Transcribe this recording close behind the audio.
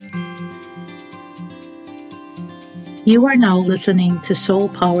You are now listening to Soul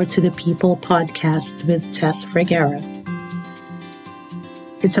Power to the People podcast with Tess Fregera.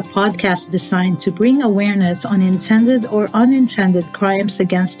 It's a podcast designed to bring awareness on intended or unintended crimes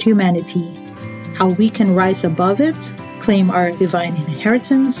against humanity, how we can rise above it, claim our divine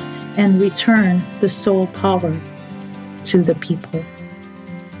inheritance, and return the soul power to the people.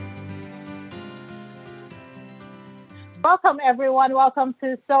 Welcome, everyone. Welcome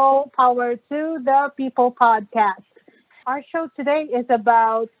to Soul Power to the People podcast. Our show today is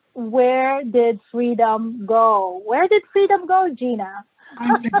about where did freedom go? Where did freedom go, Gina?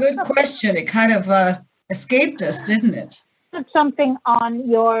 That's a good question. It kind of escaped us, didn't it? There's something on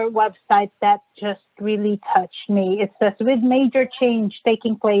your website that just really touched me. It says, with major change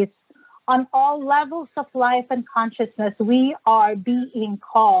taking place on all levels of life and consciousness, we are being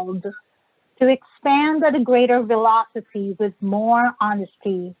called to expand at a greater velocity with more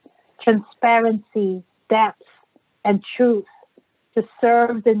honesty, transparency, depth, and truth to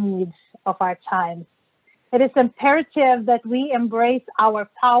serve the needs of our time. It is imperative that we embrace our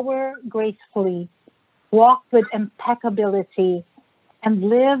power gracefully, walk with impeccability, and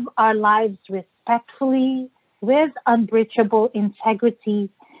live our lives respectfully with unbreachable integrity,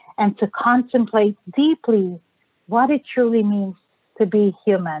 and to contemplate deeply what it truly means to be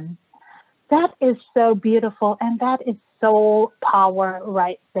human. That is so beautiful, and that is soul power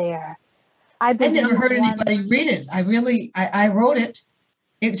right there. I never heard anybody read it. I wrote it.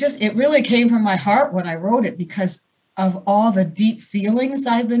 It really came from my heart when I wrote it because of all the deep feelings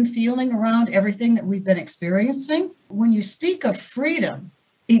I've been feeling around everything that we've been experiencing. When you speak of freedom,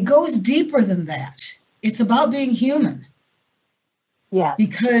 it goes deeper than that. It's about being human. Yeah.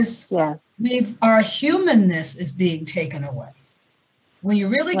 Because our humanness is being taken away. When you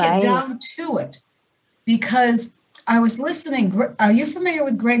really get down to it, because I was listening. Are you familiar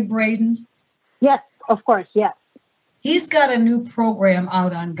with Greg Braden? Yes, of course, yes. He's got a new program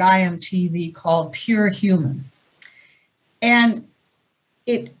out on Gaiam TV called Pure Human. And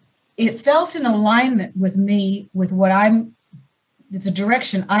it felt in alignment with me, with the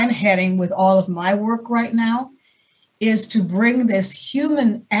direction I'm heading with all of my work right now, is to bring this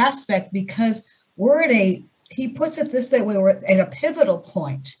human aspect, because he puts it this way, we're at a pivotal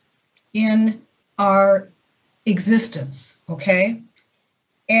point in our existence, okay?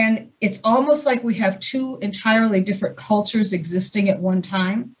 And it's almost like we have two entirely different cultures existing at one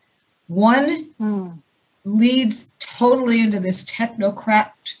time. One leads totally into this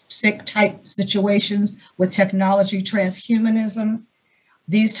technocratic type situations with technology, transhumanism,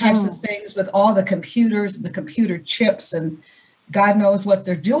 these types of things with all the computers, the computer chips, and God knows what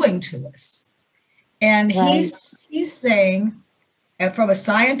they're doing to us. And he's saying, and from a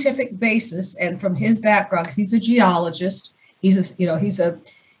scientific basis and from his background, because he's a geologist,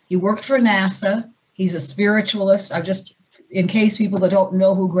 he worked for NASA. He's a spiritualist. In case people that don't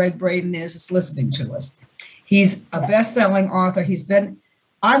know who Greg Braden is listening to us. He's a best-selling author. He's been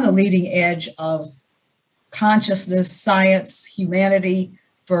on the leading edge of consciousness, science, humanity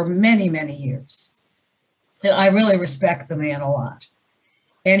for many, many years. And I really respect the man a lot.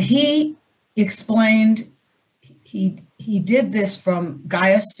 And he explained, he did this from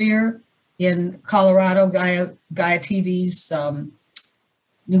Gaia Sphere in Colorado, Gaia TV's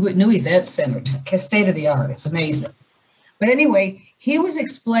new event center, state of the art. It's amazing. But anyway, he was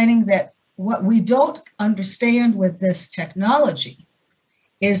explaining that what we don't understand with this technology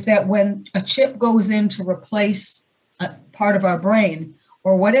is that when a chip goes in to replace a part of our brain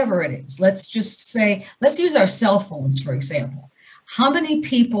or whatever it is, let's use our cell phones, for example. How many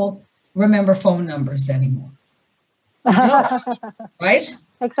people remember phone numbers anymore? Don't, right?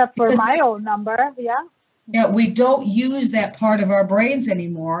 Except for my own number, yeah. Yeah, we don't use that part of our brains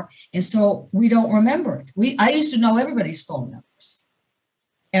anymore, and so we don't remember it. I used to know everybody's phone numbers,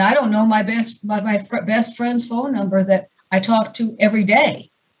 and I don't know my best friend's phone number that I talk to every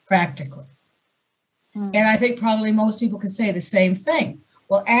day, practically. And I think probably most people could say the same thing.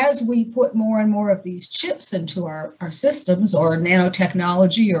 Well, as we put more and more of these chips into our systems, or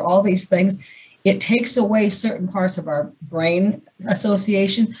nanotechnology, or all these things, it takes away certain parts of our brain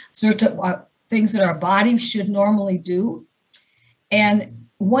association, certain things that our body should normally do. And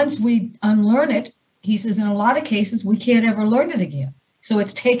once we unlearn it, he says, in a lot of cases, we can't ever learn it again. So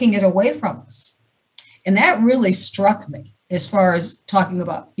it's taking it away from us. And that really struck me as far as talking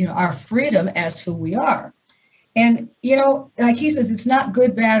about, our freedom as who we are. And, like he says, it's not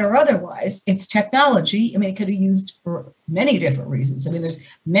good, bad, or otherwise. It's technology. I mean, it could be used for many different reasons. I mean, there's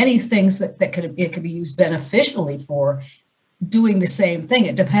many things that it could be used beneficially for doing the same thing.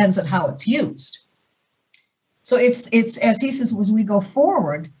 It depends on how it's used. So it's as he says, as we go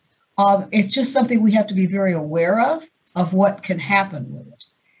forward, It's just something we have to be very aware of what can happen with it.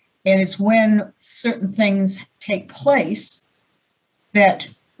 And it's when certain things take place that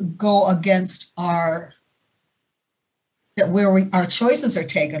go against our choices are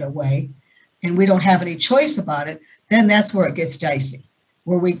taken away and we don't have any choice about it, then that's where it gets dicey.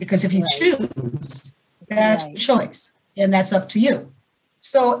 Because if you choose, that's choice, and that's up to you.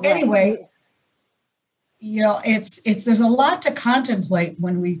 So anyway, there's a lot to contemplate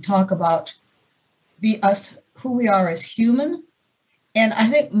when we talk about who we are as human. And I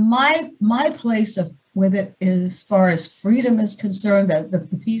think my place with it is, as far as freedom is concerned, that the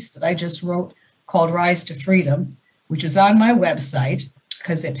piece that I just wrote called Rise to Freedom, which is on my website,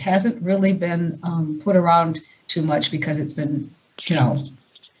 because it hasn't really been put around too much because it's been,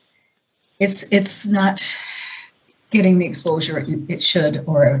 it's not getting the exposure it should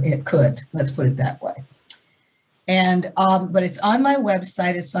or it could. Let's put it that way. And but it's on my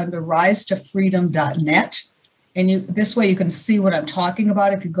website. It's under risetofreedom.net. And this way you can see what I'm talking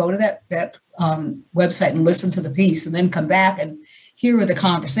about. If you go to that website and listen to the piece and then come back and hear the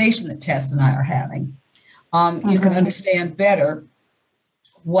conversation that Tess and I are having, you can understand better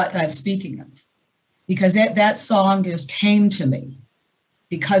what I'm speaking of. Because that song just came to me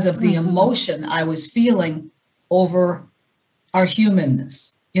because of the emotion I was feeling over our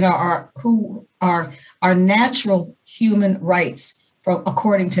humanness, our natural human rights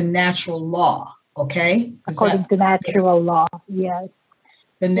according to natural law. Okay? According to natural law, yes.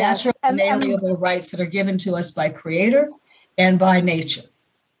 The natural inalienable rights that are given to us by Creator and by nature.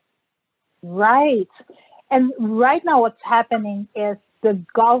 Right. And right now what's happening is the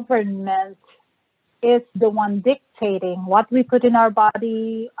government is the one dictating what we put in our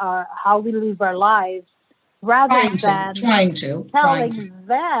body, how we live our lives, rather than telling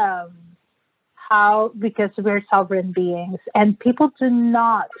them how, because we're sovereign beings. And people do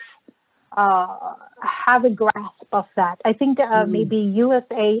not have a grasp of that. I think maybe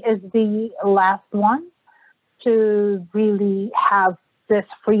USA is the last one to really have this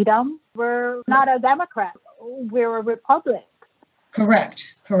freedom. We're not a Democrat. We're a republic.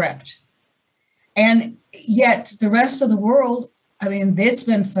 Correct. And yet the rest of the world, I mean, it's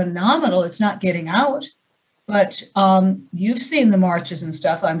been phenomenal. It's not getting out. But you've seen the marches and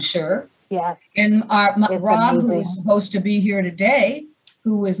stuff, I'm sure. Yes. And Rob, who is supposed to be here today,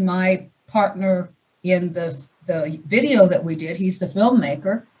 who was my partner in the video that we did, he's the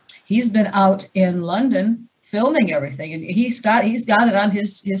filmmaker. He's been out in London filming everything, and he's got it on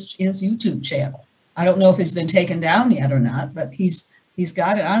his YouTube channel. I don't know if it's been taken down yet or not, but he's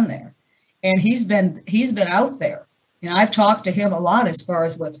got it on there, and he's been out there. And I've talked to him a lot as far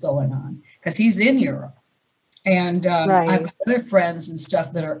as what's going on because he's in Europe, and I've got other friends and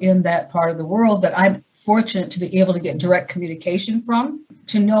stuff that are in that part of the world that I'm fortunate to be able to get direct communication from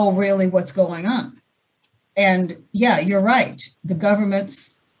to know really what's going on. And yeah, you're right. The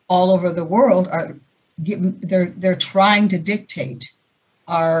governments all over the world they're trying to dictate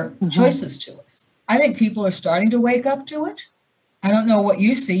our choices to us. I think people are starting to wake up to it. I don't know what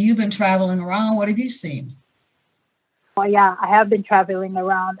you see. You've been traveling around. What have you seen? Well, yeah, I have been traveling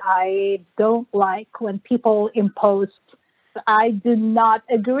around. I don't like when people impose. I do not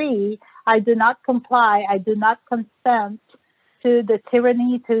agree. I do not comply. I do not consent to the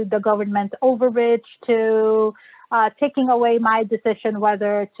tyranny, to the government overreach, to taking away my decision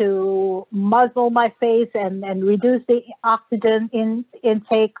whether to muzzle my face and reduce the oxygen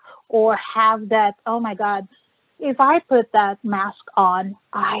intake or have that, oh my God, if I put that mask on,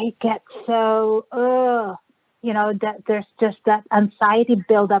 I get so, that there's just that anxiety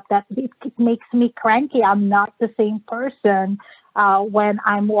buildup that it makes me cranky. I'm not the same person when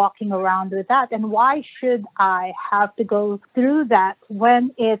I'm walking around with that. And why should I have to go through that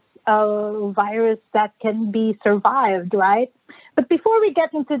when it's a virus that can be survived, right? But before we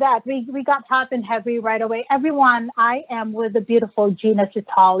get into that, we got hot and heavy right away. Everyone, I am with the beautiful Gina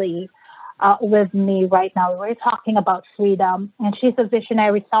Chitali with me right now. We're talking about freedom, and she's a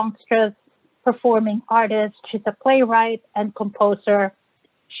visionary songstress, performing artist. She's a playwright and composer.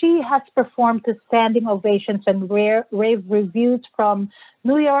 She has performed to standing ovations and rave reviews from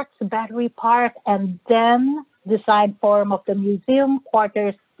New York's Battery Park and then Design Forum of the Museum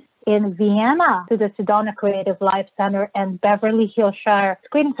Quarters in Vienna to the Sedona Creative Life Center and Beverly Hills Shire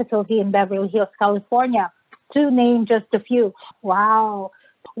Screening Facility in Beverly Hills, California, to name just a few. Wow.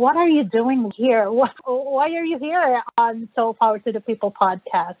 What are you doing here? Why are you here on Soul Power to the People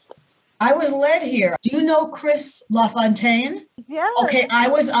podcast? I was led here. Do you know Chris LaFontaine? Yeah. Okay,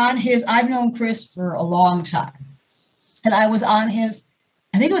 I've known Chris for a long time. And I was on his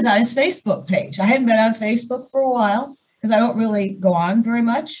Facebook page. I hadn't been on Facebook for a while because I don't really go on very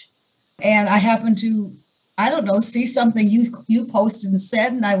much. And I happened to, I don't know, see something you posted and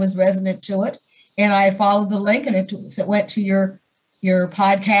said, and I was resonant to it. And I followed the link, and it went to your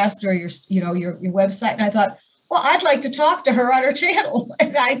podcast or your website. And I thought, well, I'd like to talk to her on her channel.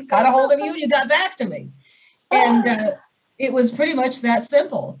 And I got a hold of you, and you got back to me. And it was pretty much that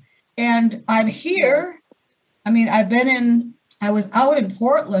simple. And I'm here. I mean, I was out in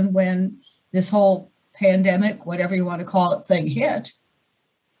Portland when this whole pandemic, whatever you want to call it, thing hit.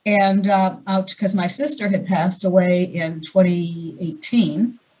 And out because my sister had passed away in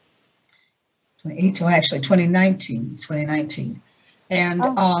 2019. And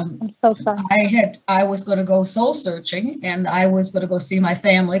I'm so sorry. I was going to go soul searching, and I was going to go see my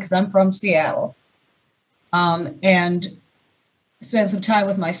family because I'm from Seattle, and spend some time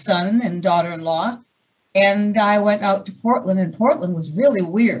with my son and daughter-in-law. And I went out to Portland, and Portland was really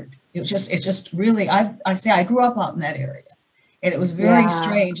weird. It just really, I grew up out in that area, and it was very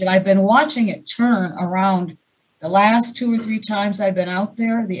strange. And I've been watching it turn around. The last 2 or 3 times I've been out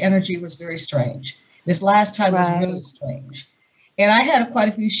there, the energy was very strange. This last time was really strange. And I had quite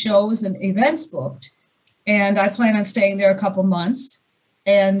a few shows and events booked, and I plan on staying there a couple months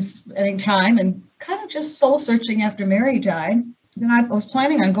and spending time and kind of just soul searching after Mary died. Then I was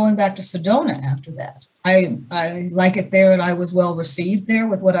planning on going back to Sedona after that. I like it there, and I was well received there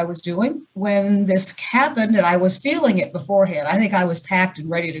with what I was doing. When this happened, and I was feeling it beforehand, I think I was packed and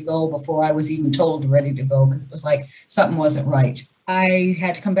ready to go before I was even told ready to go, because it was like something wasn't right. I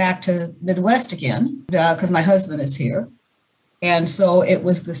had to come back to Midwest again because my husband is here. And so it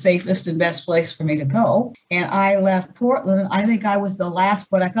was the safest and best place for me to go. And I left Portland. I think I was the last,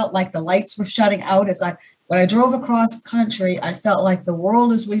 but I felt like the lights were shutting out when I drove across country. I felt like the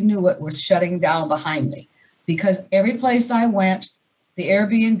world as we knew it was shutting down behind me, because every place I went, the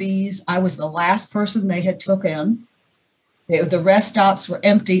Airbnbs, I was the last person they had took in. The rest stops were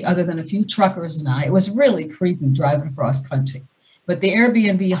empty other than a few truckers and I. It was really creepy driving across country. But the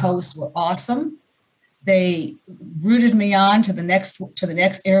Airbnb hosts were awesome. They rooted me on to the next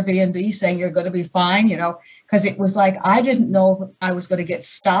Airbnb, saying you're going to be fine, because it was like I didn't know if I was going to get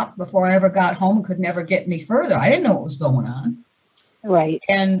stopped before I ever got home and could never get any further. I didn't know what was going on. Right.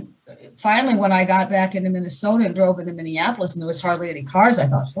 And finally, when I got back into Minnesota and drove into Minneapolis and there was hardly any cars, I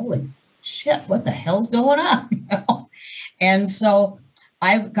thought, holy shit, what the hell's going on? And so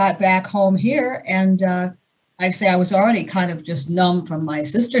I got back home here, and I was already kind of just numb from my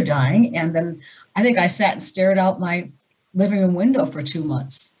sister dying. And then I think I sat and stared out my living room window for 2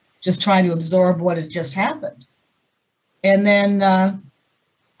 months, just trying to absorb what had just happened. And then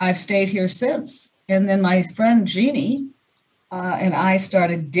I've stayed here since. And then my friend Gina and I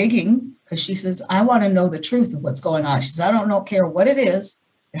started digging, because she says, I want to know the truth of what's going on. She says, I don't care what it is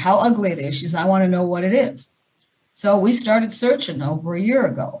and how ugly it is. She says, I want to know what it is. So we started searching over a year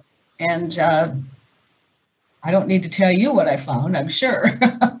ago. And I don't need to tell you what I found, I'm sure.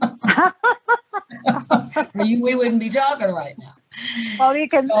 We wouldn't be talking right now. Well, you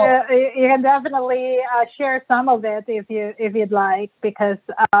can definitely share some of it if you'd like, because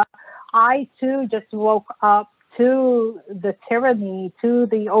I too just woke up to the tyranny, to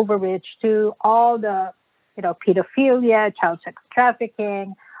the overreach, to all the pedophilia, child sex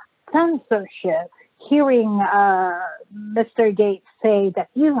trafficking, censorship. Hearing Mr. Gates say that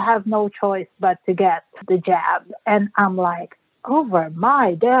you have no choice but to get the jab, and I'm like, over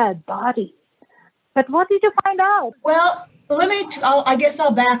my dead body. But what did you find out? Well, I guess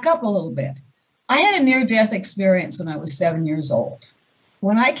I'll back up a little bit. I had a near-death experience when I was 7 years old.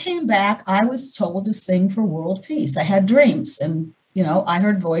 When I came back, I was told to sing for world peace. I had dreams, and, I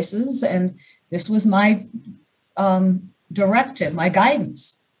heard voices, and this was my directive, my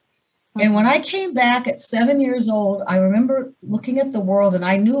guidance. And when I came back at 7 years old, I remember looking at the world, and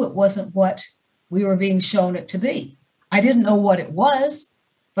I knew it wasn't what we were being shown it to be. I didn't know what it was,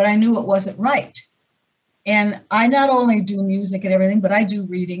 but I knew it wasn't right. And I not only do music and everything, but I do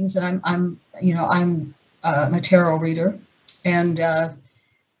readings, and I'm a tarot reader. And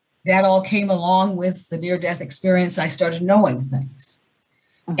that all came along with the near-death experience. I started knowing things.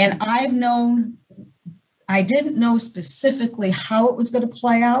 And I didn't know specifically how it was going to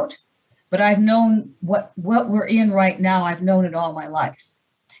play out, but I've known what we're in right now. I've known it all my life.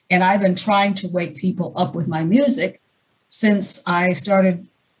 And I've been trying to wake people up with my music since I started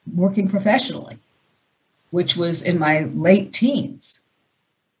working professionally, which was in my late teens.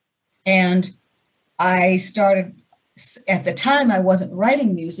 And I started, at the time, I wasn't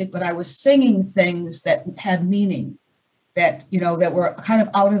writing music, but I was singing things that had meaning, that were kind of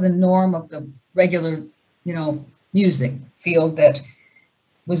out of the norm of the regular, music field, that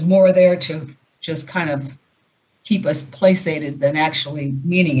was more there to just kind of keep us placated than actually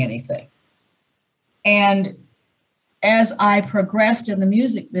meaning anything. And as I progressed in the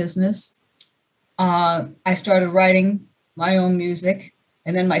music business, I started writing my own music.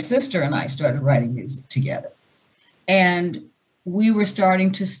 And then my sister and I started writing music together. And we were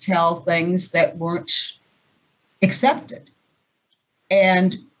starting to tell things that weren't accepted.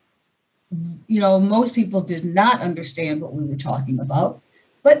 And, most people did not understand what we were talking about,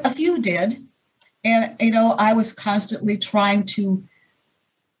 but a few did. And, I was constantly trying to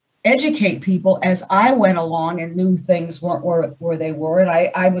educate people as I went along and knew things weren't where they were. And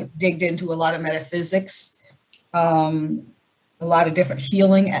I digged into a lot of metaphysics, a lot of different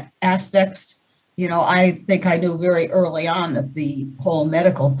healing aspects. I think I knew very early on that the whole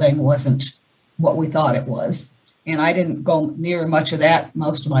medical thing wasn't what we thought it was. And I didn't go near much of that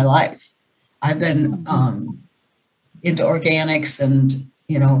most of my life. I've been into organics and,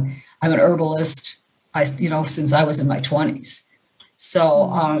 I'm an herbalist, since I was in my 20s.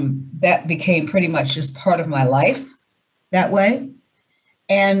 So that became pretty much just part of my life that way.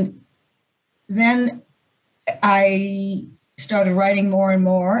 And then I started writing more and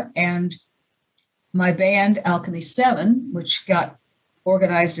more, and my band Alchemy 7, which got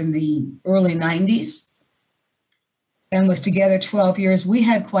organized in the early 90s and was together 12 years, we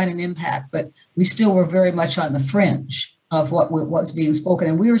had quite an impact, but we still were very much on the fringe of what was being spoken.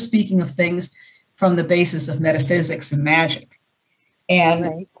 And we were speaking of things from the basis of metaphysics and magic.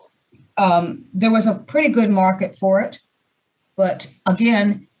 And there was a pretty good market for it. But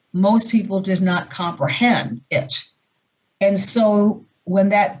again, most people did not comprehend it. And so when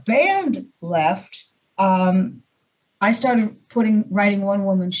that band left, I started writing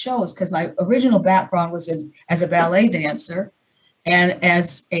one-woman shows because my original background was as a ballet dancer and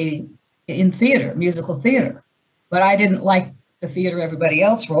in theater, musical theater. But I didn't like the theater everybody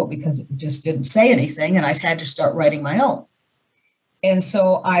else wrote because it just didn't say anything, and I had to start writing my own. And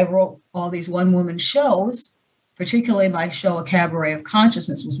so I wrote all these one-woman shows, particularly my show, A Cabaret of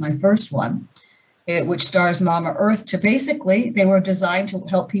Consciousness was my first one, which stars Mama Earth. They were designed to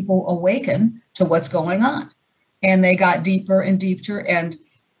help people awaken to what's going on. And they got deeper and deeper, and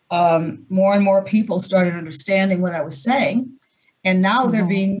more and more people started understanding what I was saying. And now they're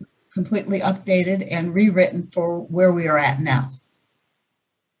being completely updated and rewritten for where we are at now.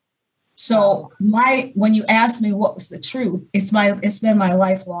 So when you ask me what was the truth, it's been my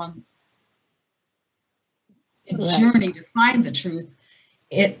lifelong journey to find the truth.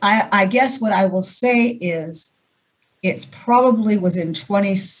 I guess what I will say is it's probably was in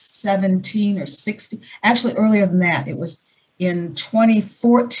 2017 or 16, actually earlier than that. It was in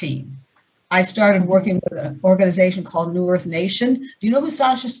 2014. I started working with an organization called New Earth Nation. Do you know who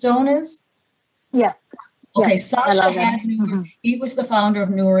Sasha Stone is? Yes. Okay, yes, Sasha had he was the founder of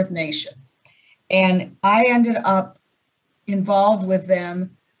New Earth Nation. And I ended up involved with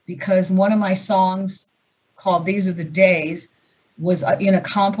them because one of my songs called These Are the Days was in a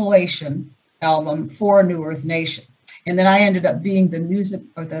compilation album for New Earth Nation. And then I ended up being the music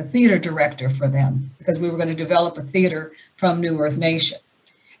or the theater director for them because we were going to develop a theater from New Earth Nation.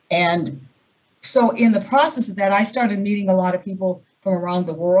 And so in the process of that, I started meeting a lot of people from around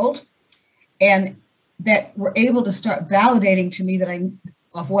the world and that were able to start validating to me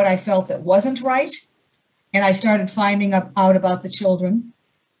of what I felt that wasn't right. And I started finding out about the children.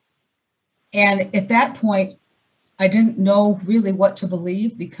 And at that point, I didn't know really what to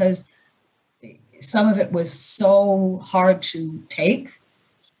believe because some of it was so hard to take.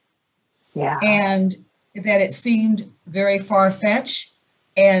 Yeah. And that it seemed very far-fetched.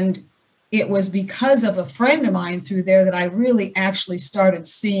 And it was because of a friend of mine through there that I really actually started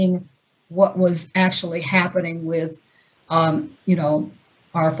seeing what was actually happening with,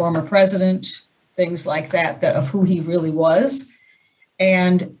 our former president, things like that of who he really was.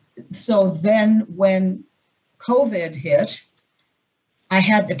 And so then when COVID hit, I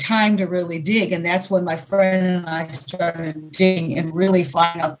had the time to really dig. And that's when my friend and I started digging and really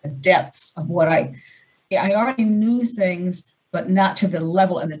finding out the depths of what I already knew things, but not to the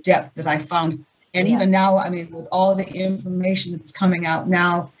level and the depth that I found. And even now, I mean, with all the information that's coming out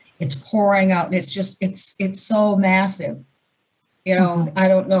now, it's pouring out and it's so massive. I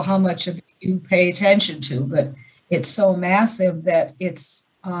don't know how much of you pay attention to, but it's so massive that it's,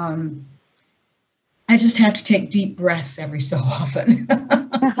 I just have to take deep breaths every so often.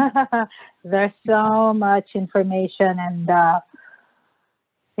 There's so much information and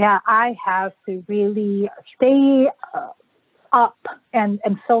I have to really stay up and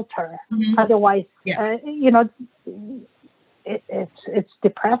filter. Mm-hmm. Otherwise, it's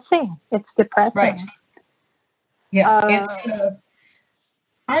depressing. It's depressing. Right. Yeah. It's,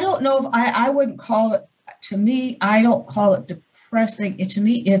 I don't know if I wouldn't call it, to me, I don't call it depressing. To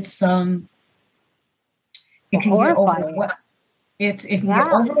me, it's, it can get it can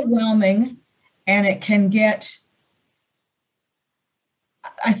get overwhelming, and it can get.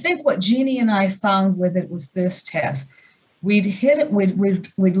 I think what Jeannie and I found with it was this test. We'd hit it,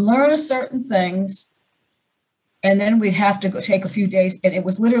 we'd learn certain things, and then we'd have to go take a few days, and it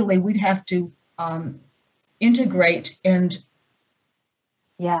was literally we'd have to integrate and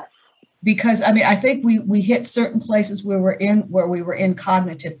yes. Because I mean, I think we hit certain places where we were in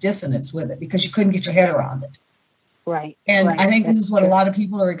cognitive dissonance with it because you couldn't get your head around it. Right. And right. I think this That's is what true. a lot of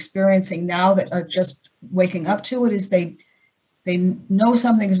people are experiencing now that are just waking up to it, is they know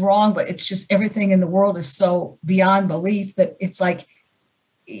something's wrong, but it's just everything in the world is so beyond belief that it's like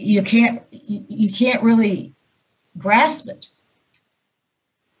you can't really grasp it.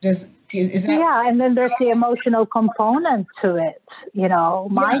 Is that? Yeah, and then there's the emotional component to it. You know,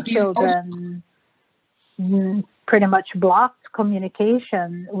 my children pretty much blocked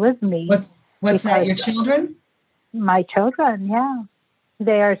communication with me. What's that? Your children? My children, yeah.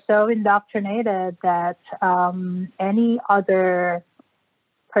 They are so indoctrinated that any other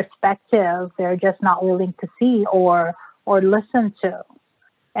perspective they're just not willing to see or listen to.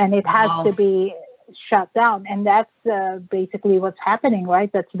 And it has to be shut down. And that's basically what's happening,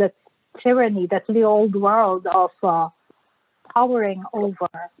 right? That's tyranny. That's the old world of powering over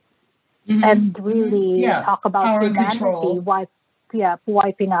and really talk about power humanity,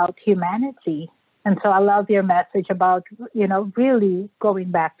 wiping out humanity. And so I love your message about, really going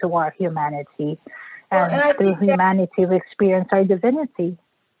back to our humanity. And through humanity, we experience our divinity.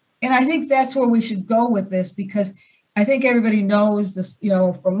 And I think that's where we should go with this, because I think everybody knows this,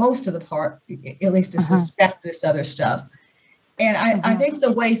 for most of the part, at least to suspect this other stuff. And I think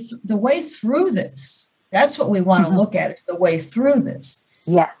the way through this, that's what we want to look at, is the way through this.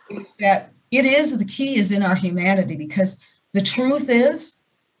 Yes. Is that the key is in our humanity, because the truth is,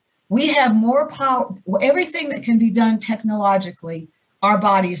 we have more power. Everything that can be done technologically, our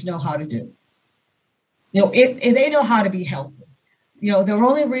bodies know how to do. They know how to be healthy. The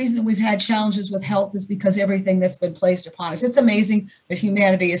only reason we've had challenges with health is because everything that's been placed upon us. It's amazing that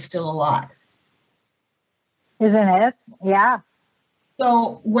humanity is still alive. Isn't it? Yeah.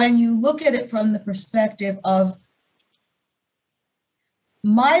 So when you look at it from the perspective of,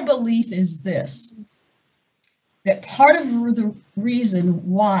 my belief is this, that part of the reason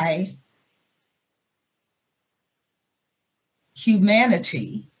why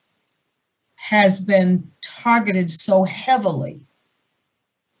humanity has been targeted so heavily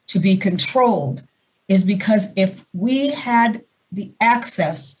to be controlled is because if we had the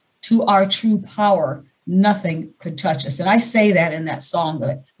access to our true power, nothing could touch us. And I say that in that song,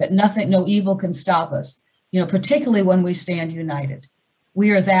 that nothing, no evil can stop us, particularly when we stand united.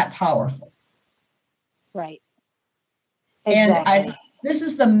 We are that powerful. Right. Exactly. And this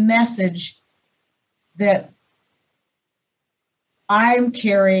is the message that I'm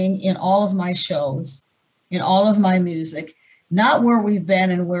carrying in all of my shows, in all of my music, not where we've been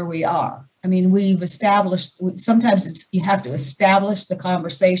and where we are. I mean, we've established, sometimes you have to establish the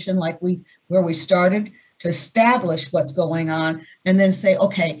conversation like where we started, to establish what's going on, and then say,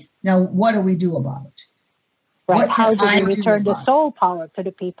 okay, now what do we do about it? Right. How do we return the soul power to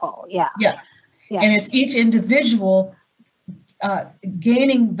the people? Yeah. Yeah. And it's each individual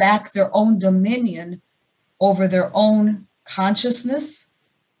gaining back their own dominion over their own consciousness,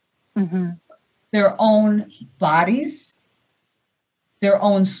 their own bodies, their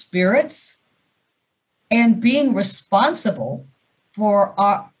own spirits, and being responsible for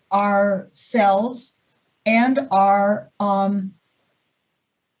ourselves and our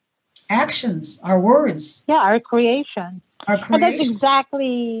actions, our words. Yeah, our creation. And that's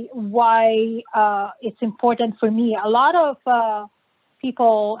exactly why it's important for me. A lot of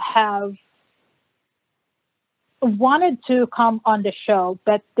people have wanted to come on the show,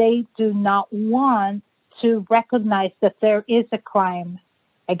 but they do not want to recognize that there is a crime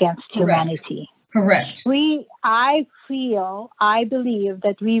against humanity. Correct. I believe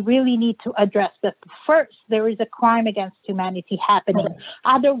that we really need to address that first. There is a crime against humanity happening. Correct.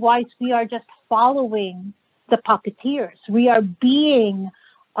 Otherwise, we are just following the puppeteers. We are being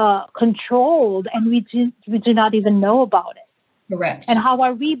controlled, and we do not even know about it. Correct. And how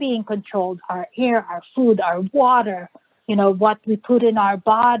are we being controlled? Our air, our food, our water, what we put in our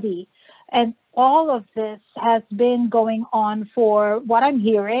body. And all of this has been going on for, what I'm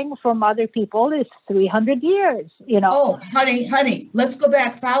hearing from other people, is 300 years, Oh, honey, let's go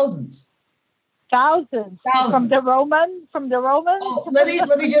back thousands. Thousands. From the Romans? Oh, let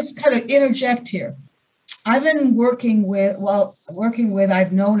me just kind of interject here. I've been working with,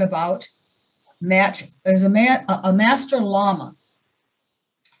 I've known about Matt. There's a master lama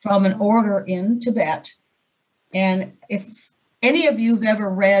from an order in Tibet And if any of you have ever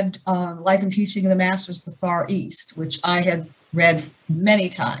read Life and Teaching of the Masters of the Far East, which I had read many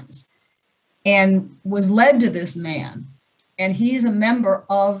times, and was led to this man, and he's a member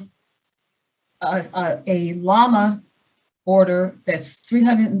of a Lama order that's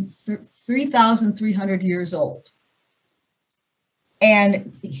 3,300 years old.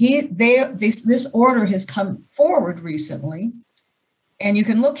 And this order has come forward recently, and you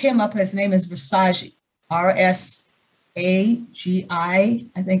can look him up. His name is Rasaji, R-S-A-G-I,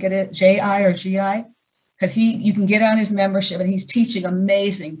 I think it is, J-I or G-I, because you can get on his membership, and he's teaching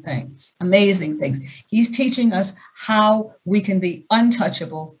amazing things. He's teaching us how we can be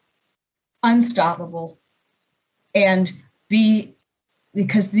untouchable, unstoppable, and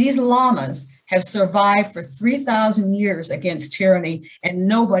because these lamas have survived for 3,000 years against tyranny, and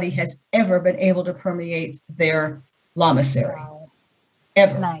nobody has ever been able to permeate their lamasery. Wow.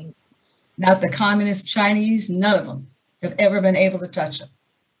 Ever. Nice. Not the communist Chinese, none of them have ever been able to touch them.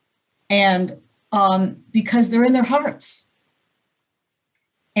 And because they're in their hearts.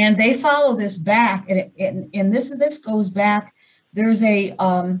 And they follow this back, and this goes back. There's a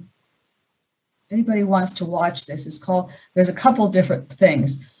anybody wants to watch this, it's called, there's a couple different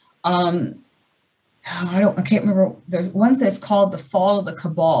things. I can't remember. There's one that's called The Fall of the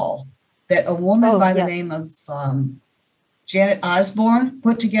Cabal, that a woman by the name of Janet Osborne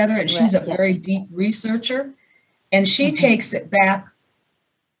put together, and she's a very deep researcher, and she takes it back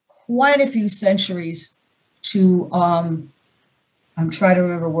quite a few centuries to, I'm trying to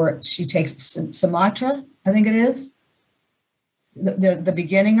remember where she takes Sumatra, I think it is, the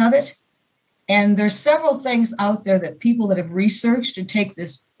beginning of it. And there's several things out there that people that have researched to take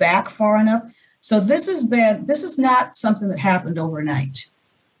this back far enough. So this is not something that happened overnight.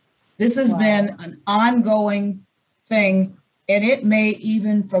 This has been an ongoing thing. And it may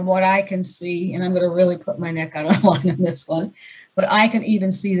even, from what I can see, and I'm going to really put my neck out on the line on this one, but I can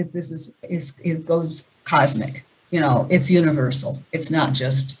even see that this it goes cosmic. It's universal. It's not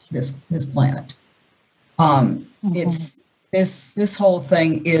just this planet. It's this whole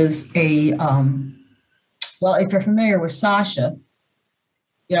thing is a well, if you're familiar with Sasha,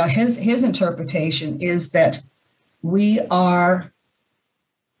 his interpretation is that we are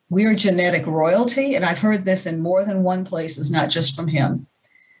genetic royalty, and I've heard this in more than one place, it's not just from him.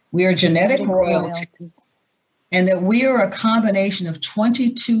 We are genetic royalty, and that we are a combination of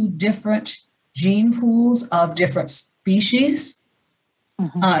 22 different gene pools of different species,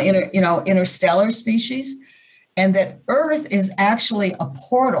 interstellar species, and that Earth is actually a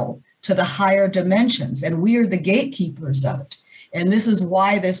portal to the higher dimensions, and we are the gatekeepers of it. And this is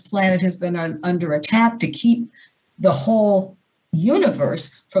why this planet has been under attack, to keep the whole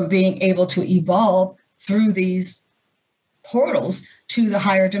universe from being able to evolve through these portals to the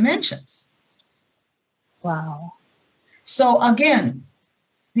higher dimensions. Wow. So again,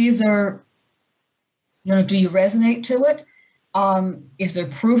 these are, do you resonate to it? Is there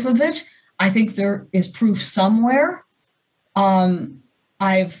proof of it? I think there is proof somewhere.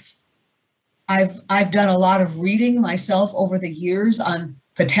 I've done a lot of reading myself over the years on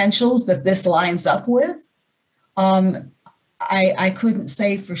potentials that this lines up with. I couldn't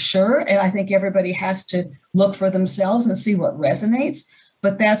say for sure, and I think everybody has to look for themselves and see what resonates.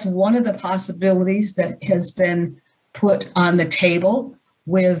 But that's one of the possibilities that has been put on the table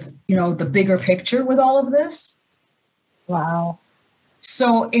with, the bigger picture with all of this. Wow.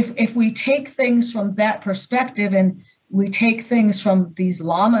 So if we take things from that perspective, and we take things from these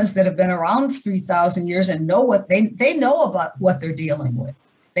lamas that have been around 3,000 years and know what they know about what they're dealing with.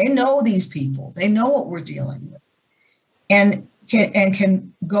 They know these people. They know what we're dealing with. And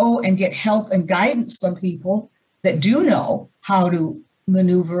can go and get help and guidance from people that do know how to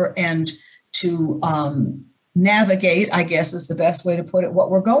maneuver and to navigate, I guess is the best way to put it, what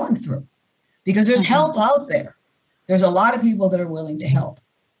we're going through. Because there's help out there. There's a lot of people that are willing to help.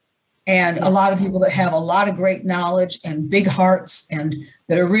 And a lot of people that have a lot of great knowledge and big hearts, and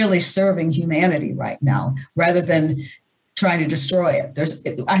that are really serving humanity right now, rather than trying to destroy it.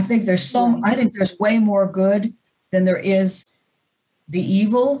 I think there's way more good than there is the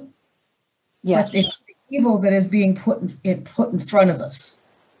evil. Yes. But it's the evil that is being put in front of us.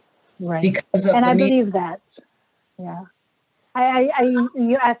 Right. Because of I believe that. Yeah.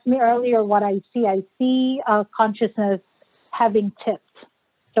 You asked me earlier what I see. I see consciousness having tipped.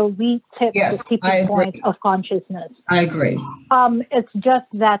 So we tip the tipping point of consciousness. I agree. It's just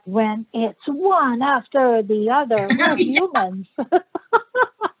that when it's one after the other, we're humans.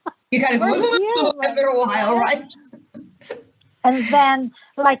 You gotta go after a while, right? And then,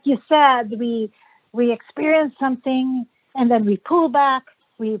 like you said, we experience something, and then we pull back,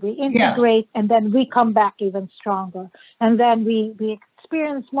 We integrate, and then we come back even stronger. And then we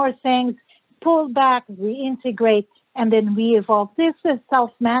experience more things, pull back, reintegrate, and then we evolve. This is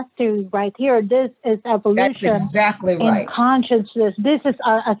self-mastery right here. This is evolution. That's exactly right. In consciousness. This is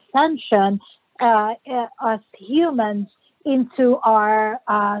our ascension as humans into our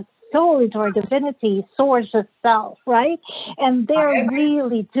soul, into our divinity, source of self, right? And they're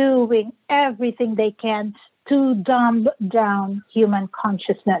really doing everything they can to dumb down human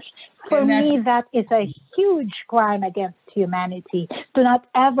consciousness. For me, that is a huge crime against humanity, to not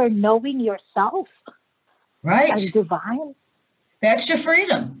ever knowing yourself as divine. That's your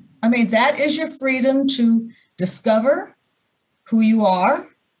freedom. I mean, that is your freedom to discover who you are.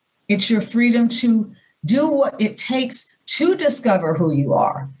 It's your freedom to do what it takes to discover who you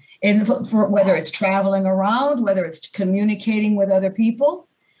are. And for whether it's traveling around, whether it's communicating with other people.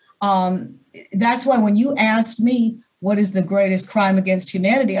 That's why when you asked me what is the greatest crime against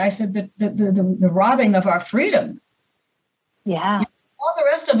humanity, I said the robbing of our freedom. Yeah. All the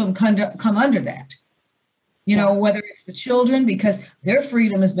rest of them come under that. Whether it's the children, because their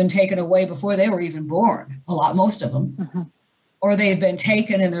freedom has been taken away before they were even born, most of them. Mm-hmm. Or they've been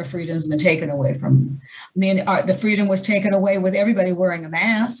taken and their freedom's been taken away from them. I mean, the freedom was taken away with everybody wearing a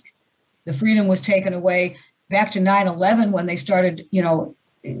mask. The freedom was taken away back to 9/11 when they started,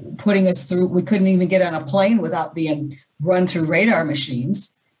 putting us through. We couldn't even get on a plane without being run through radar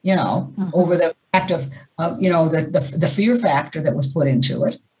machines, mm-hmm. over the fact of the fear factor that was put into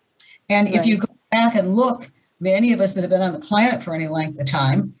it. And if you go back and look, many of us that have been on the planet for any length of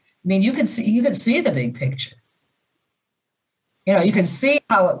time, I mean, you can see the big picture. You can see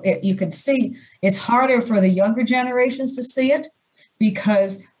how it's harder for the younger generations to see it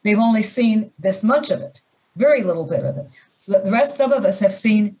because they've only seen this much of it, very little bit of it. So the rest of us have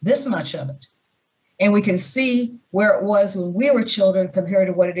seen this much of it. And we can see where it was when we were children compared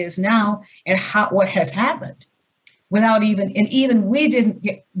to what it is now and what has happened even we didn't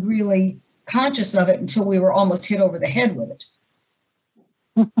get really conscious of it until we were almost hit over the head with it.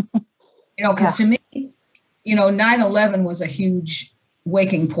 Because to me, 9/11 was a huge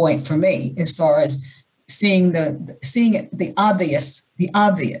waking point for me as far as seeing the obvious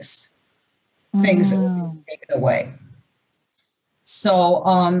things that were being taken away. So,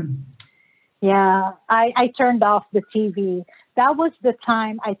 I turned off the TV. That was the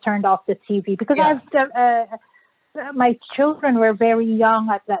time I turned off the TV because my children were very young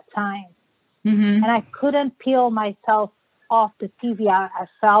at that time, and I couldn't peel myself off the TV. I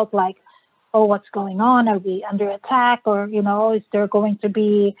felt like, oh, what's going on? Are we under attack? Or, is there going to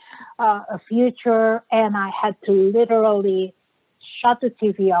be a future? And I had to literally shut the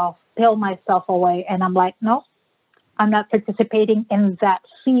TV off, peel myself away. And I'm like, no, I'm not participating in that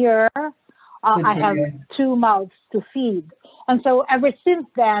fear. I have two mouths to feed. And so ever since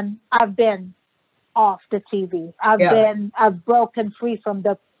then, I've been off the TV. I've broken free from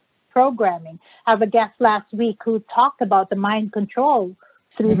the programming. I have a guest last week who talked about the mind control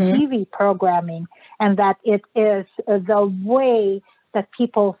through TV programming, and that it is the way that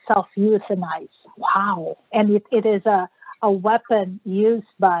people self-euthanize. Wow. And it is a weapon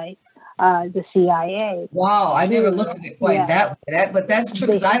used by the CIA. Wow, I never looked at it quite that way. But that's true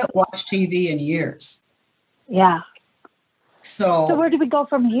because I haven't watched TV in years. Yeah. So where do we go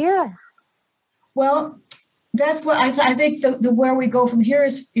from here? Well, that's what I think the where we go from here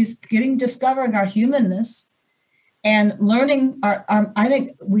is discovering our humanness and learning I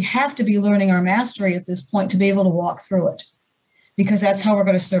think we have to be learning our mastery at this point to be able to walk through it, because that's how we're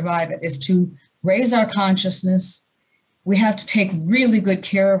going to survive it, is to raise our consciousness. We have to take really good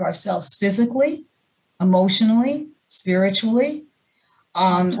care of ourselves physically, emotionally, spiritually,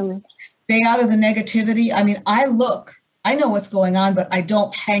 stay out of the negativity. I mean, I know what's going on, but I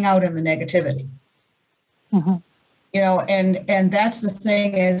don't hang out in the negativity. Mm-hmm. And that's the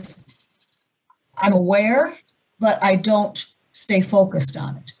thing is I'm aware, but I don't stay focused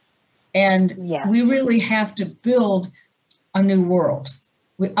on it. And we really have to build a new world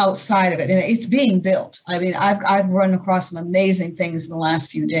outside of it. And it's being built. I mean, I've run across some amazing things in the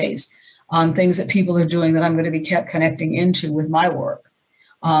last few days, things that people are doing that I'm going to be kept connecting into with my work.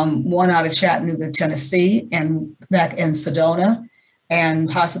 One out of Chattanooga, Tennessee, and back in Sedona, and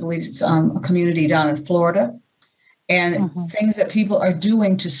possibly a community down in Florida, and things that people are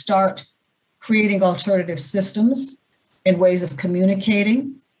doing to start creating alternative systems and ways of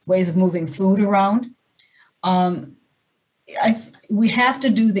communicating, ways of moving food around. We have to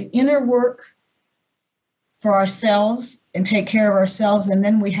do the inner work for ourselves and take care of ourselves, and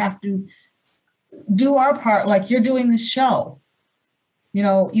then we have to do our part, like you're doing this show.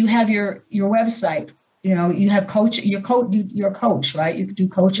 You have your website, you have you're a coach, right? You do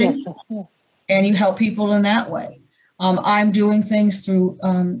coaching, Yes. and you help people in that way. I'm doing things through,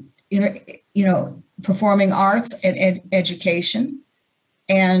 performing arts and education,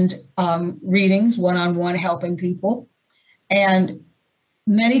 and readings, one-on-one, helping people. And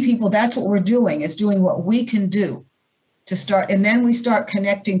many people, that's what we're doing, is doing what we can do to start. And then we start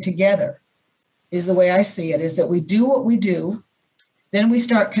connecting together, is the way I see it, is that we do what we do. Then we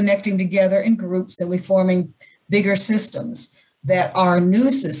start connecting together in groups, and we're forming bigger systems that are new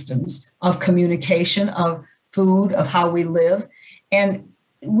systems of communication, of food, of how we live. And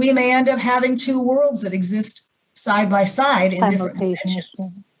we may end up having two worlds that exist side by side in different dimensions.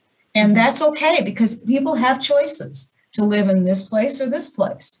 And that's okay, because people have choices to live in this place or this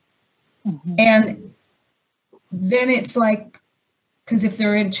place. Mm-hmm. And then it's like, because if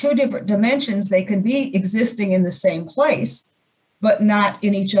they're in two different dimensions, they can be existing in the same place, but not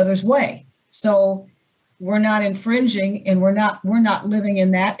in each other's way. So we're not infringing, and we're not living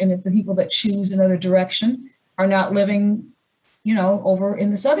in that. And if the people that choose another direction are not living, over in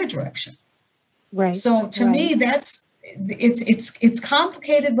this other direction. Right. So to me, it's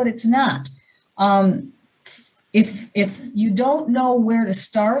complicated, but it's not. If you don't know where to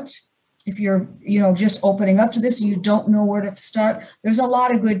start, if you're, just opening up to this, and you don't know where to start, there's a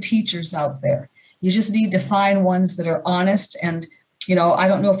lot of good teachers out there. You just need to find ones that are honest. And, I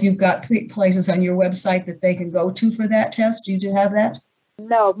don't know if you've got places on your website that they can go to for that test. Do you have that?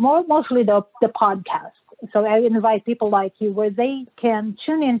 No, mostly the podcast. So I invite people like you where they can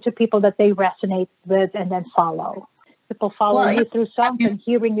tune into people that they resonate with and then follow. People follow you through songs and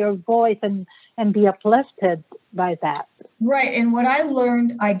hearing your voice and be uplifted by that. Right. And what I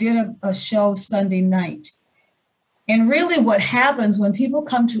learned, I did a show Sunday night. And really what happens when people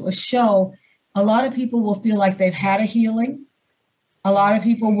come to a show, a lot of people will feel like they've had a healing. A lot of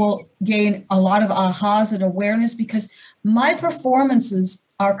people will gain a lot of ahas and awareness, because my performances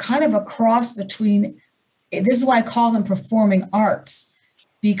are kind of a cross between, this is why I call them performing arts,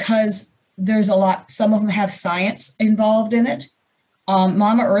 because there's a lot, some of them have science involved in it.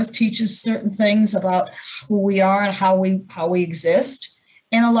 Mama Earth teaches certain things about who we are and how we exist.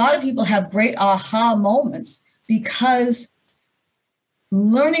 And a lot of people have great aha moments, because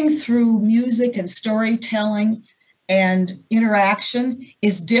learning through music and storytelling and interaction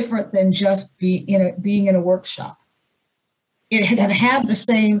is different than just being in a workshop. It can have the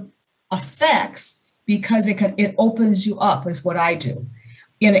same effects, because it opens you up, is what I do.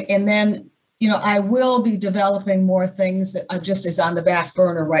 And then, I will be developing more things that just is on the back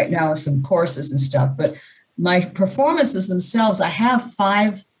burner right now, some courses and stuff. But my performances themselves, I have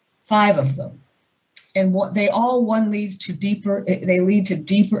five of them. And one leads to deeper, they lead to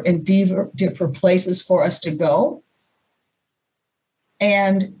deeper and deeper places for us to go.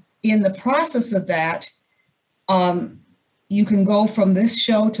 And in the process of that, you can go from this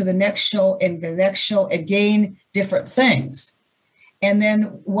show to the next show and the next show and gain different things. And then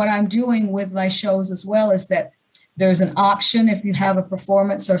what I'm doing with my shows as well is that there's an option if you have a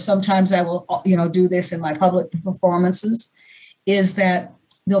performance, or sometimes I will, do this in my public performances, is that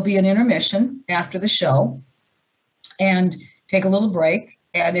there'll be an intermission after the show and take a little break.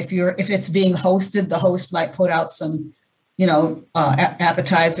 And if it's being hosted, the host might put out some,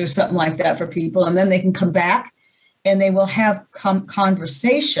 appetizers, something like that for people. And then they can come back and they will have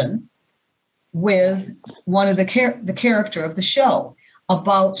conversation with one of the character of the show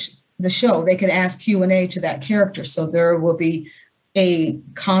about the show. They can ask Q&A to that character. So there will be a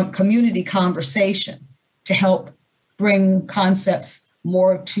community conversation to help bring concepts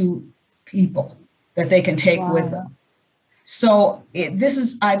more to people that they can take with them. So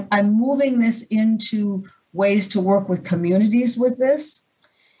I'm moving this into ways to work with communities with this.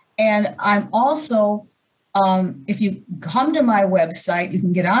 And I'm also, if you come to my website, you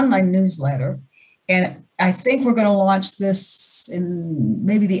can get on my newsletter. And I think we're going to launch this in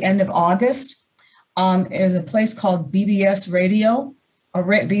maybe the end of August. There's a place called BBS Radio or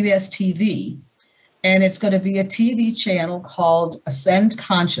BBS TV. And it's going to be a TV channel called Ascend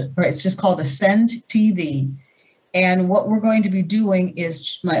Conscious, or it's just called Ascend TV. And what we're going to be doing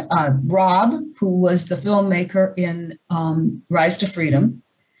is Rob, who was the filmmaker in Rise to Freedom,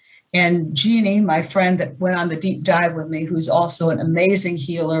 and Gina, my friend that went on the deep dive with me, who's also an amazing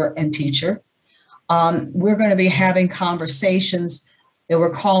healer and teacher. We're going to be having conversations that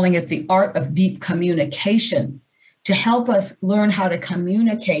we're calling it the art of deep communication, to help us learn how to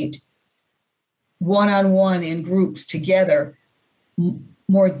communicate one-on-one in groups together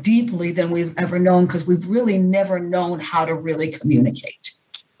more deeply than we've ever known, because we've really never known how to really communicate.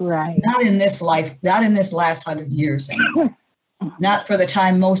 Right. Not in this life, not in this last 100 years anyway. Not for the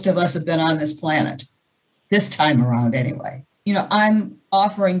time most of us have been on this planet. this time around anyway. I'm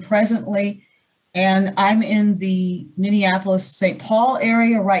offering presently, and I'm in the Minneapolis-St. Paul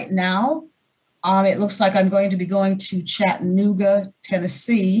area right now. It looks like I'm going to be going to Chattanooga,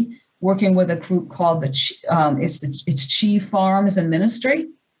 Tennessee, working with a group called it's Chi Farms and Ministry.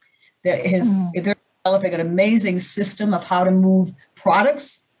 They're developing an amazing system of how to move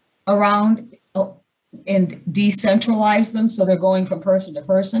products around and decentralize them, so they're going from person to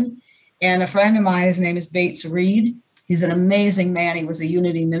person. And a friend of mine, his name is Bates Reed. He's an amazing man. He was a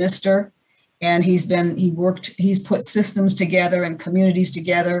Unity minister, and he's put systems together and communities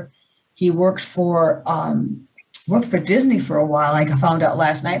together. He worked for Disney for a while, like I found out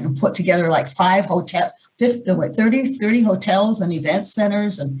last night, and put together like 30 hotels and event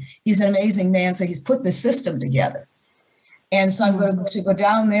centers. And he's an amazing man. So he's put the system together. And so I'm going to go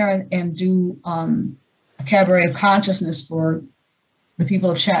down there and do a cabaret of consciousness for the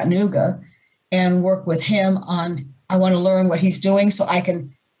people of Chattanooga and work with him I want to learn what he's doing so I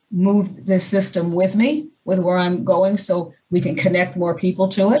can move this system with me, with where I'm going, so we can connect more people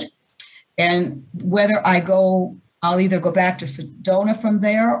to it. And whether I'll either go back to Sedona from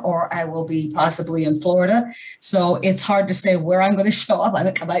there, or I will be possibly in Florida. So it's hard to say where I'm going to show up.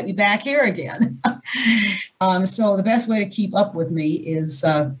 I might be back here again. So the best way to keep up with me is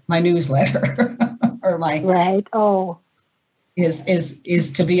my newsletter or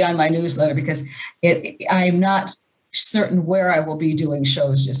is to be on my newsletter, because I'm not certain where I will be doing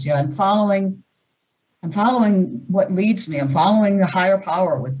shows just yet. I'm following what leads me. I'm following the higher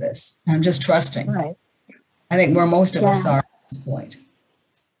power with this. I'm just trusting. Right. I think where most of us are at this point.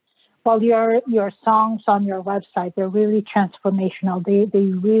 Well, your songs on your website, they're really transformational. They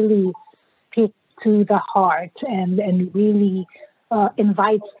really speak to the heart and really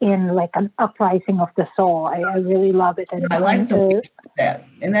invites in like an uprising of the soul. I really love it. And I like that.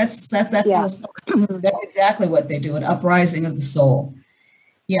 And that's exactly what they do, an uprising of the soul.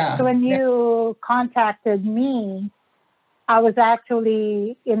 Yeah. So when you contacted me, I was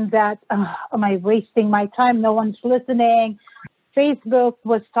actually in that, am I wasting my time? No one's listening. Facebook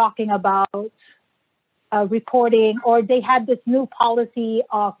was talking about reporting, or they had this new policy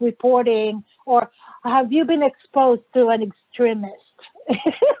of reporting, or have you been exposed to an extremist? And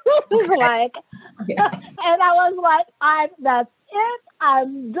I was like, that's it.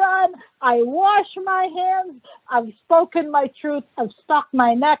 I'm done. I wash my hands. I've spoken my truth. I've stuck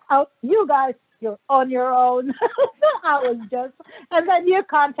my neck out. You guys, you're on your own. And then you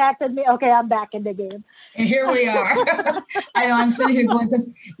contacted me. Okay, I'm back in the game. And here we are. I know, I'm sitting here going,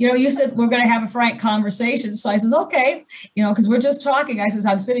 because, you said we're going to have a frank conversation. So I says, okay, because we're just talking. I says,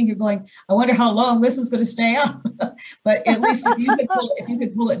 I'm sitting here going, I wonder how long this is going to stay up. But at least if you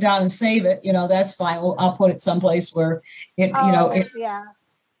could pull it down and save it, that's fine. I'll put it someplace where it'll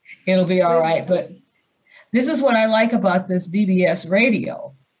be all right. But this is what I like about this BBS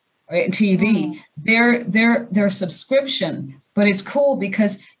radio. Right, and TV, their subscription, but it's cool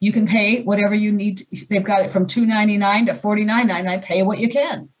because you can pay whatever you need. They've got it from $2.99 to $49.99. Pay what you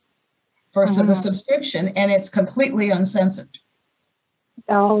can for the subscription, and it's completely uncensored.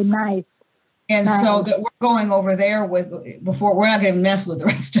 Oh, nice. And so that we're going over there we're not going to mess with the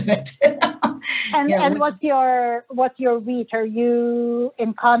rest of it. And what's your reach? Are you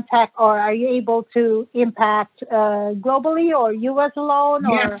in contact, or are you able to impact globally, or U.S. alone?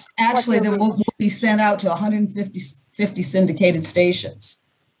 Yes, actually, we'll be sent out to 150 syndicated stations.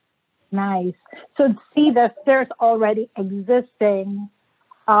 Nice. So see that there's already existing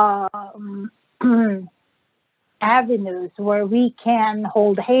avenues where we can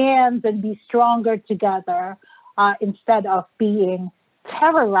hold hands and be stronger together instead of being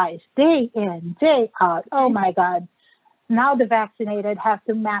terrorized day in, day out. Oh my God. Now the vaccinated have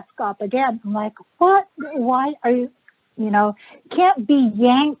to mask up again. I'm like, what? Why are you, can't be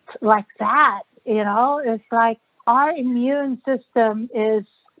yanked like that. It's like our immune system is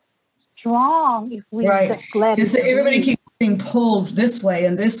strong if we just let it be. Everybody keeps being pulled this way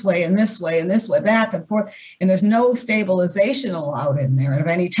and this way and this way and this way, back and forth. And there's no stabilization allowed in there at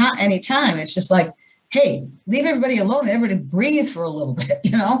any time. It's just like, hey, leave everybody alone and everybody breathe for a little bit,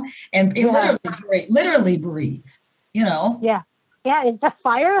 and literally breathe, Yeah. Yeah. It's a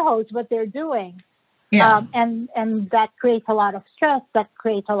fire hose, what they're doing. Yeah. And that creates a lot of stress, that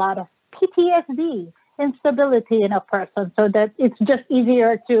creates a lot of PTSD, instability in a person. So that it's just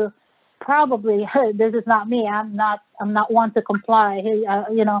easier to probably, this is not me. I'm not one to comply,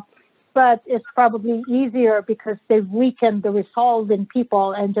 but it's probably easier because they've weakened the resolve in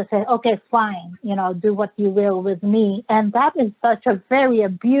people and just say, okay, fine, do what you will with me. And that is such a very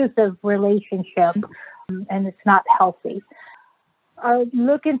abusive relationship, and it's not healthy.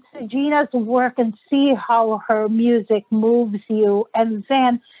 look into Gina's work and see how her music moves you. And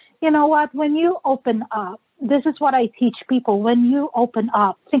then, you know what? When you open up, this is what I teach people. When you open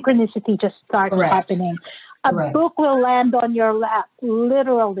up, synchronicity just starts happening. A book will land on your lap,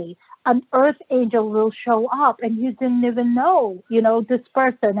 literally. An earth angel will show up and you didn't even know, this